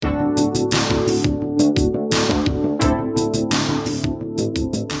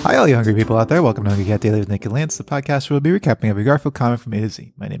Hi, all you hungry people out there. Welcome to Hungry Cat Daily with Nick and Lance, the podcast where we'll be recapping every Garfield comic from A to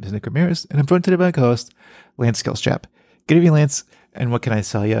Z. My name is Nick Ramirez, and I'm joined today by my co-host, Lance Skillstrap. Good evening, Lance, and what can I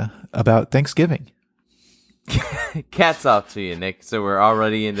tell you about Thanksgiving? Cat's off to you, Nick. So we're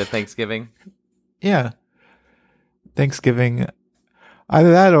already into Thanksgiving? Yeah. Thanksgiving.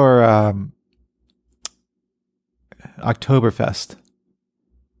 Either that or Oktoberfest.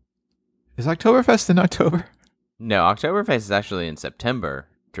 Is Oktoberfest in October? No, Oktoberfest is actually in September,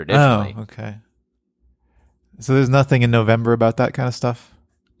 traditionally. Oh, okay. So there's nothing in November about that kind of stuff?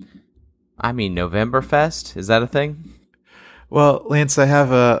 I mean, Novemberfest? Is that a thing? Well, Lance, I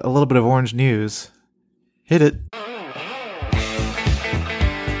have a little bit of orange news. Hit it.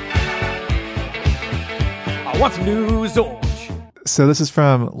 I want some news orange. So this is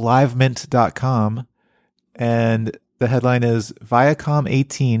from livemint.com, and the headline is Viacom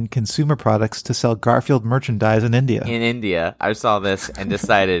 18 consumer products to sell Garfield merchandise in India. In India, I saw this and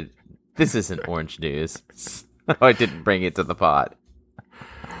decided this isn't orange news. So I didn't bring it to the pod.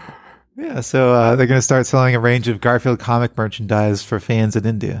 Yeah, so they're going to start selling a range of Garfield comic merchandise for fans in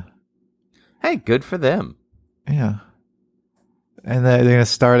India. Hey, good for them. Yeah. And they're going to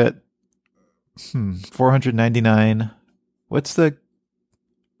start at $499. What's the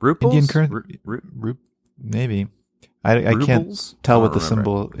Ruples? Indian currency? Maybe. I can't tell what the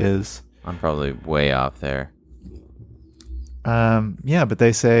symbol is. I'm probably way off there. Yeah, but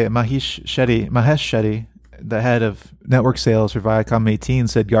they say Mahesh Shetty, the head of network sales for Viacom 18,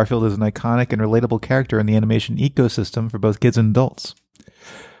 said Garfield is an iconic and relatable character in the animation ecosystem for both kids and adults.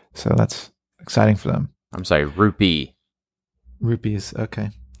 So that's exciting for them. I'm sorry, rupee. Rupees, okay.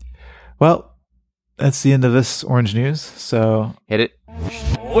 Well, that's the end of this orange news, so... Hit it.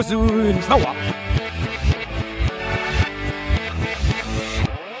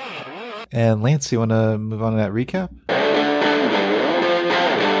 And Lance, you want to move on to that recap?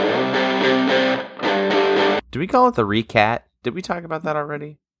 Do we call it the recat? Did we talk about that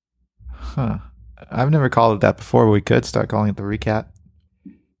already? Huh. I've never called it that before, but we could start calling it the recat.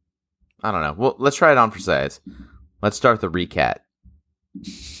 I don't know. Well, let's try it on for size. Let's start the recat.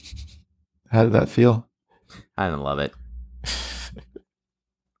 How did that feel? I didn't love it.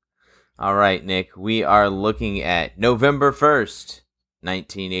 All right, Nick. We are looking at November 1st,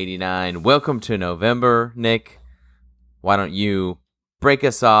 1989. Welcome to November, Nick. Why don't you break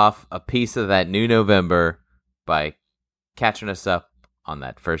us off a piece of that new November by catching us up on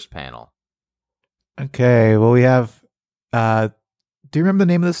that first panel? Okay, well, we have... do you remember the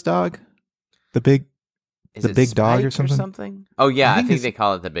name of this dog? The big dog or something? Oh, yeah, I think they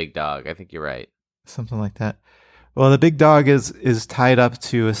call it the big dog. I think you're right. Something like that. Well, the big dog is tied up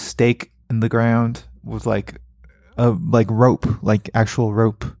to a stake in the ground with like rope, like actual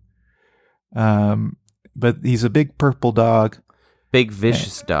rope. But he's a big purple dog. Big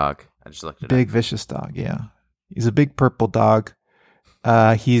vicious dog. I just looked it up. Big vicious dog, yeah. He's a big purple dog.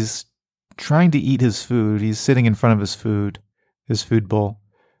 He's trying to eat his food. He's sitting in front of his food bowl.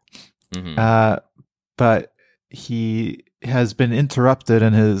 Mm-hmm. But he has been interrupted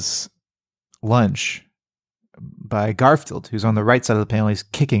in his lunch by Garfield, who's on the right side of the panel. He's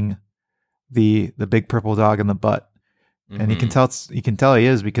kicking the big purple dog in the butt. Mm-hmm. And you can tell he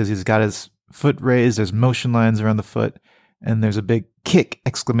is because he's got his foot raised. There's motion lines around the foot, and there's a big kick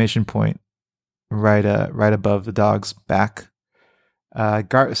exclamation point right above the dog's back.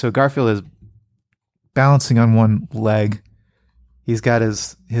 So Garfield is balancing on one leg. He's got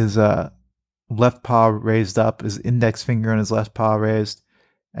his left paw raised up, his index finger on his left paw raised,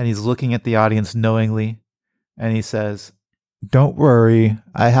 and he's looking at the audience knowingly, and he says, "Don't worry,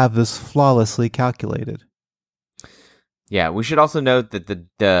 I have this flawlessly calculated." Yeah, we should also note that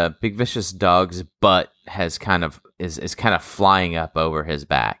the big vicious dog's butt has is kind of flying up over his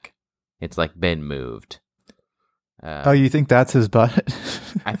back. It's like been moved. Oh, you think that's his butt?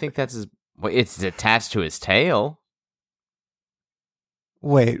 I think that's his. Well, it's attached to his tail.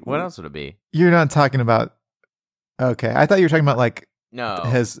 Wait, what else would it be? You're not talking about. Okay, I thought you were talking about like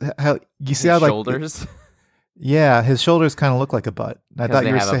his shoulders. Yeah, his shoulders kind of look like a butt. I thought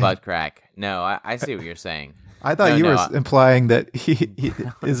you were saying a butt crack. No, I see what you're saying. I thought you were implying that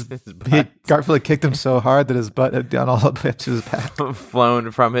Garfield kicked him so hard that his butt had gone all the way up to his back, flown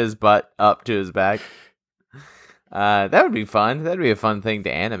from his butt up to his back. That would be fun. That'd be a fun thing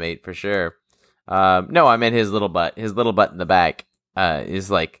to animate for sure. No, I meant his little butt. His little butt in the back is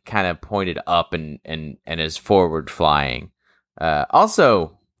like kind of pointed up and is forward flying.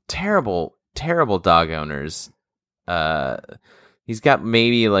 Also, terrible dog owners. He's got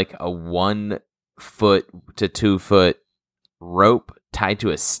maybe like a 1 foot to 2 foot rope tied to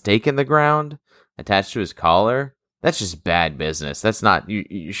a stake in the ground attached to his collar. That's just bad business. That's not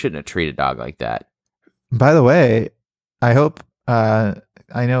you shouldn't have treated a dog like that. By the way, I hope I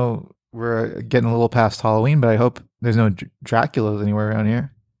know we're getting a little past Halloween, but I hope there's no Draculas anywhere around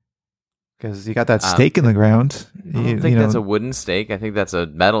here. Because you got that stake in the ground. I don't think that's a wooden stake. I think that's a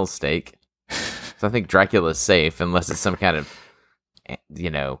metal stake. So I think Dracula's safe unless it's some kind of,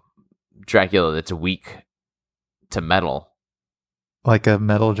 Dracula that's weak to metal. Like a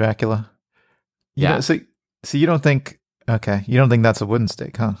metal Dracula? Yeah. So you don't think, okay, you don't think that's a wooden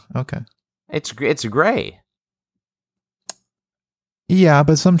stake, huh? Okay. It's gray. Yeah,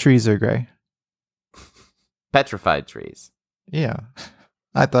 but some trees are gray. Petrified trees. Yeah.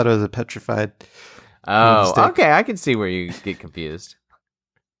 I thought it was a petrified. Oh, okay. I can see where you get confused.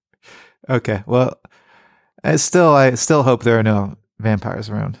 Okay. Well, I still hope there are no vampires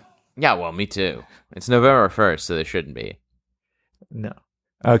around. Yeah, well, me too. It's November 1st, so there shouldn't be. No.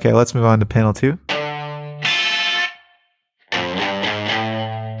 Okay, let's move on to panel 2.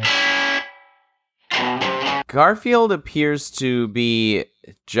 Garfield appears to be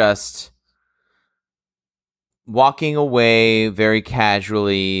just walking away very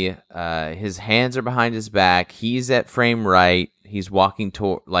casually. His hands are behind his back. He's at frame right. He's walking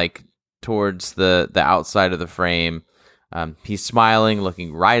towards the outside of the frame. He's smiling,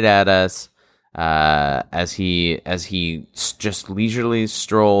 looking right at us as he just leisurely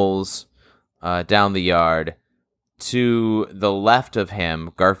strolls down the yard. To the left of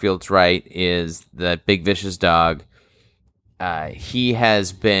him, Garfield's right, is the big vicious dog. He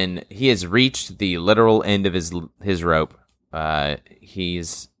has reached the literal end of his rope.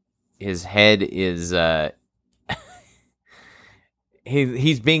 His head is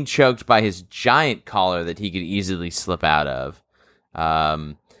he's being choked by his giant collar that he could easily slip out of.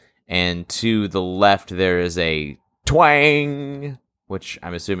 And to the left there is a twang, which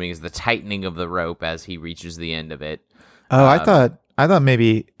I'm assuming is the tightening of the rope as he reaches the end of it. Oh, I thought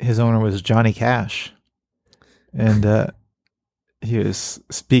maybe his owner was Johnny Cash, and he was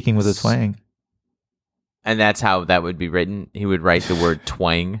speaking with a twang. And that's how that would be written. He would write the word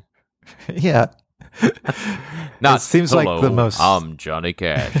twang. Yeah. Not it seems hello, like the most. I'm Johnny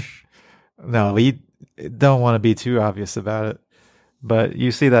Cash. No, you don't want to be too obvious about it. But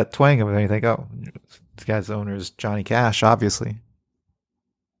you see that twang of it and you think, oh, this guy's owner is Johnny Cash, obviously.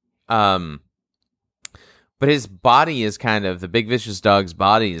 But his body is the big vicious dog's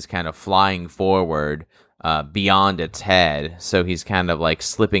body is kind of flying forward beyond its head, so he's kind of like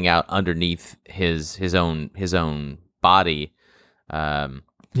slipping out underneath his own body. Yeah,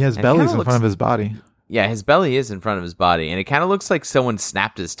 his belly's in front of his body. Yeah, his belly is in front of his body, and it kind of looks like someone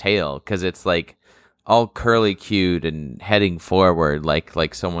snapped his tail because it's like all curly cued and heading forward,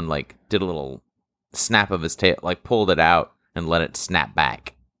 like someone like did a little snap of his tail, like pulled it out and let it snap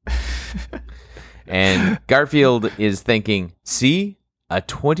back. And Garfield is thinking, see, a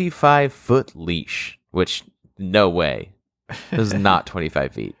 25-foot leash, which no way. It was not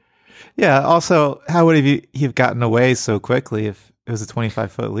 25 feet. Yeah, also, how would he have gotten away so quickly if it was a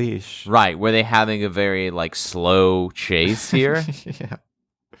 25-foot leash? Right, were they having a very, slow chase here? Yeah.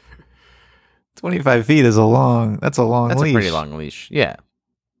 25 feet is a long leash. That's a pretty long leash, yeah.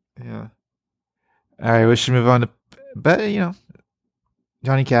 Yeah. All right, we should move on to, but,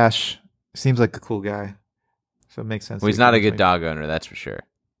 Johnny Cash seems like a cool guy, so it makes sense. Well, he's not a good dog owner, that's for sure.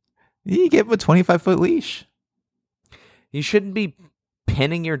 You give him a 25-foot leash. You shouldn't be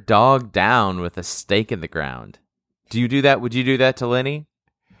pinning your dog down with a stake in the ground. Do you do that? Would you do that to Lenny?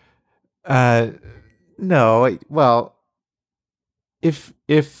 No. Well, if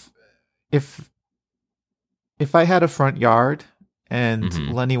I had a front yard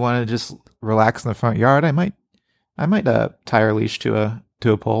and Lenny wanted to just relax in the front yard, I might tie her leash to a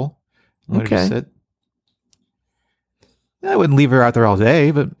pole. Let her just sit. I wouldn't leave her out there all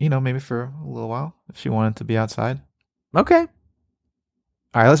day, but maybe for a little while if she wanted to be outside. Okay.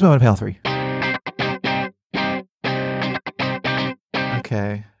 All right, let's move on to panel 3.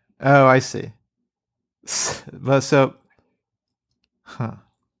 Okay. Oh, I see.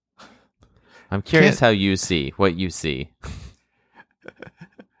 I'm curious how you see what you see.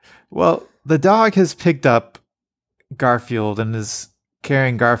 Well, the dog has picked up Garfield and is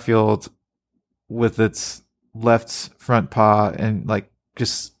carrying Garfield with its left front paw, and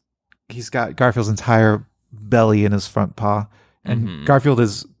he's got Garfield's entire belly in his front paw, and Garfield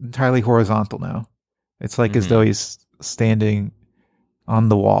is entirely horizontal now. It's like as though he's standing on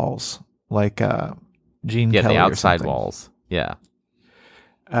the walls, like Gene Kelly, the outside or something. walls. Yeah.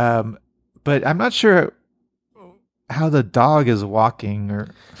 But I'm not sure how the dog is walking,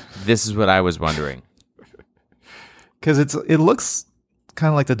 or this is what I was wondering. Because it looks kind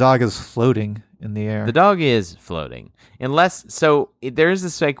of like the dog is floating in the air. The dog is floating. There's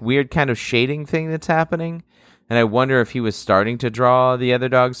this like weird kind of shading thing that's happening. And I wonder if he was starting to draw the other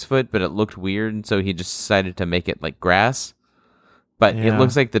dog's foot, but it looked weird. And so he just decided to make it like grass. But it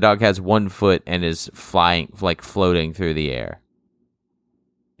looks like the dog has one foot and is flying, like floating through the air.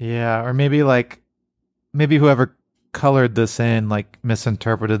 Yeah. Or maybe whoever colored this in like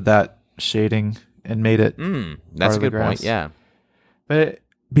misinterpreted that shading and made it. That's a good point. Yeah. But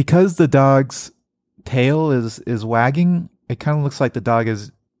because the dog's tail is wagging, it kind of looks like the dog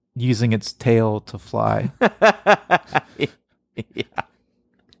is using its tail to fly. Yeah.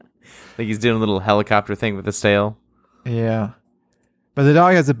 Like he's doing a little helicopter thing with his tail. Yeah. But the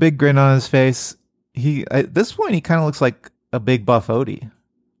dog has a big grin on his face. At this point, he kind of looks like a big buff Odie.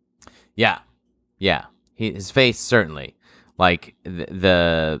 Yeah. Yeah. His face, certainly. Like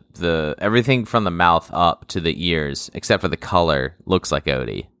the everything from the mouth up to the ears, except for the color, looks like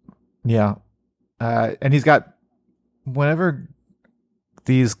Odie. Yeah. And he's got, whenever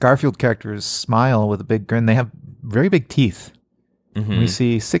these Garfield characters smile with a big grin, they have very big teeth. Mm-hmm. We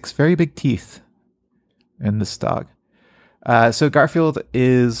see 6 very big teeth in this dog. So Garfield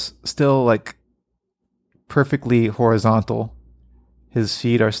is still like perfectly horizontal. His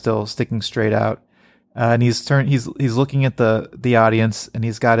feet are still sticking straight out. And he's looking at the audience, and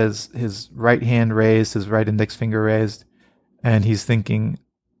he's got his right hand raised, his right index finger raised, and he's thinking,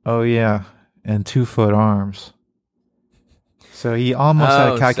 "Oh yeah, and 2-foot arms." So he almost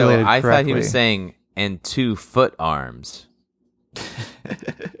had it calculated I correctly. thought he was saying, "and 2-foot arms."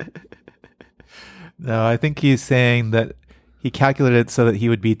 No, I think he's saying that he calculated it so that he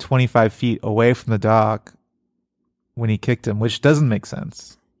would be 25 feet away from the dog when he kicked him, which doesn't make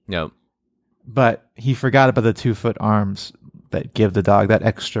sense. Nope. But he forgot about the 2-foot arms that give the dog that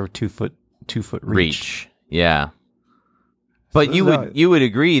extra 2-foot reach. Yeah. But So you would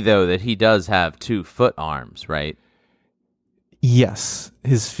agree though that he does have 2-foot arms, right? Yes,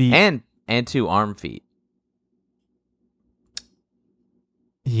 his feet and 2 arm feet.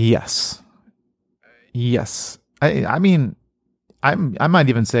 Yes. I mean, I might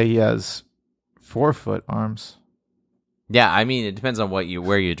even say he has 4-foot arms. Yeah, I mean it depends on where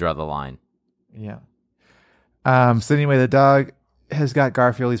you draw the line. Yeah. So anyway, the dog has got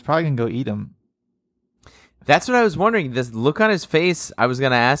Garfield. He's probably gonna go eat him. That's what I was wondering. This look on his face. I was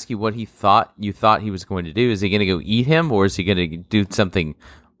gonna ask you what you thought he was going to do. Is he gonna go eat him, or is he gonna do something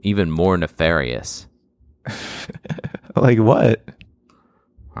even more nefarious? Like what?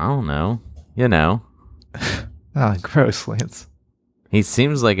 I don't know. You know. Oh, gross, Lance. He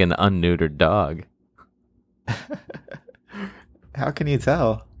seems like an unneutered dog. How can you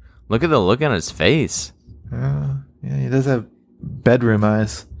tell? Look at the look on his face. Yeah, he does have bedroom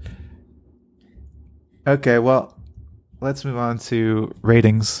eyes. Okay, well, let's move on to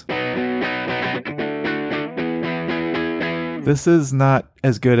ratings. This is not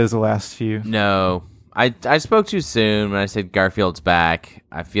as good as the last few. No. I spoke too soon when I said Garfield's back.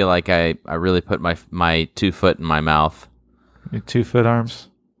 I feel like I really put my 2 foot in my mouth. Your 2-foot arms?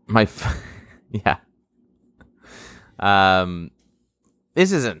 Yeah.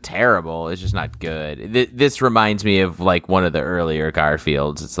 This isn't terrible. It's just not good. This reminds me of like one of the earlier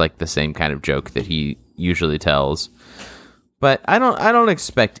Garfields. It's like the same kind of joke that he usually tells. But I don't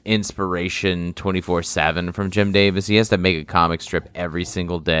expect inspiration 24/7 from Jim Davis. He has to make a comic strip every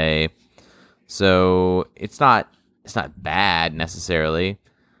single day. So it's not bad necessarily.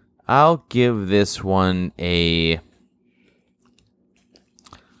 I'll give this one a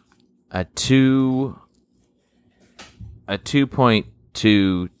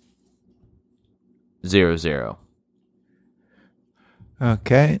 2.200.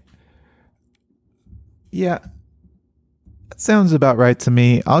 Okay. Yeah. That sounds about right to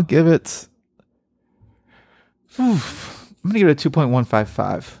me. I'll give it... I'm going to give it a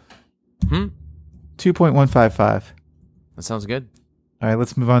 2.155. 2.155. That sounds good. All right,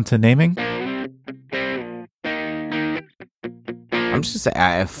 let's move on to naming. I'm just going to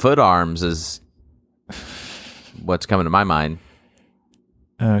say foot arms is what's coming to my mind.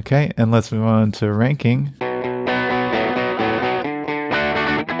 Okay, and let's move on to ranking.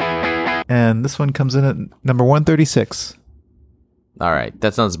 And this one comes in at number 136. All right,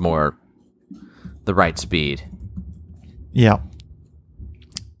 that sounds more the right speed. Yeah.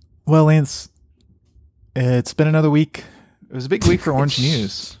 Well, Lance, it's been another week. It was a big week for Orange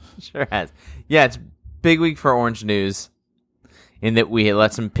News. Sure has. Yeah, it's big week for Orange News in that we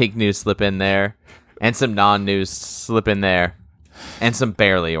let some pink news slip in there and some non-news slip in there and some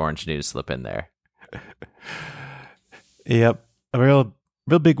barely Orange News slip in there. Yep. A real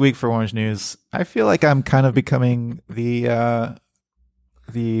big week for Orange News. I feel like I'm kind of becoming the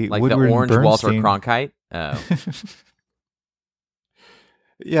the Like Woodward the orange and Walter Bernstein. Cronkite. Oh.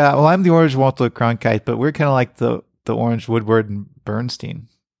 Yeah, well, I'm the orange Walter Cronkite, but we're kind of like the orange Woodward and Bernstein.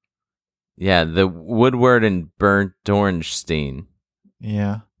 Yeah, the Woodward and Burnt Orange Stein.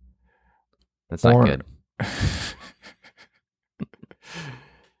 Yeah. That's not good.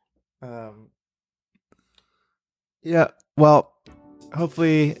 Yeah, well,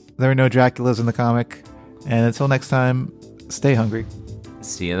 hopefully there are no Draculas in the comic. And until next time, stay hungry.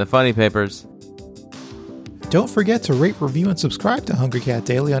 See you in the funny papers. Don't forget to rate, review, and subscribe to Hungry Cat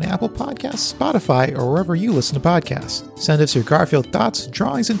Daily on Apple Podcasts, Spotify, or wherever you listen to podcasts. Send us your Garfield thoughts,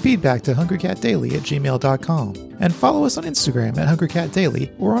 drawings, and feedback to hungrycatdaily@gmail.com. And follow us on Instagram at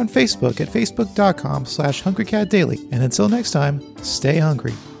hungrycatdaily or on Facebook at facebook.com/hungrycatdaily. And until next time, stay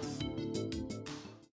hungry.